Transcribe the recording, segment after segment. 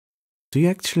Do you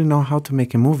actually know how to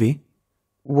make a movie?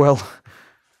 Well,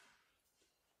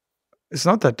 it's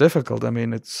not that difficult. I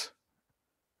mean, it's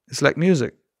like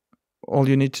music. All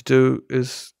you need to do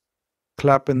is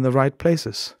clap in the right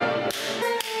places.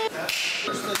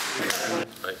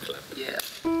 Yeah.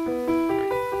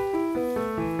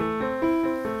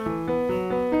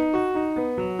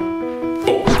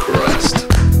 For Christ.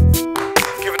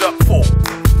 Give it up for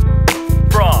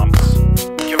Brahms.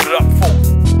 Give it up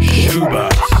for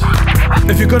Schubert.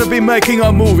 If you're gonna be making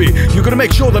a movie, you're gonna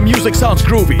make sure the music sounds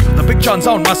groovy. The picture and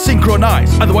sound must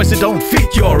synchronize, otherwise it don't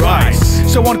fit your eyes.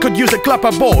 So one could use a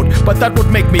clapperboard, but that would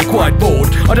make me quite bored.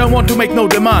 I don't want to make no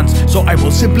demands, so I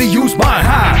will simply use my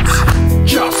hands.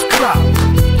 Just clap,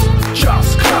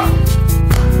 just clap,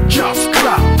 just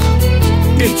clap.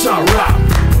 It's a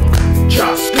rap.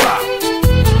 Just clap,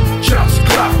 just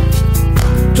clap.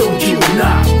 Don't you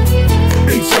nap.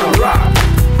 It's a rap.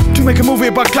 To make a movie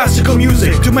about classical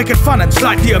music, to make it fun and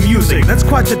slightly amusing, that's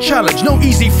quite a challenge, no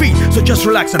easy feat, so just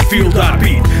relax and feel that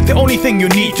beat. The only thing you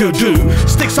need to do,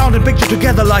 stick sound and picture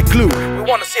together like glue. We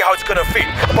wanna see how it's gonna fit,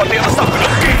 but the other stuff we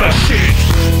don't give a shit.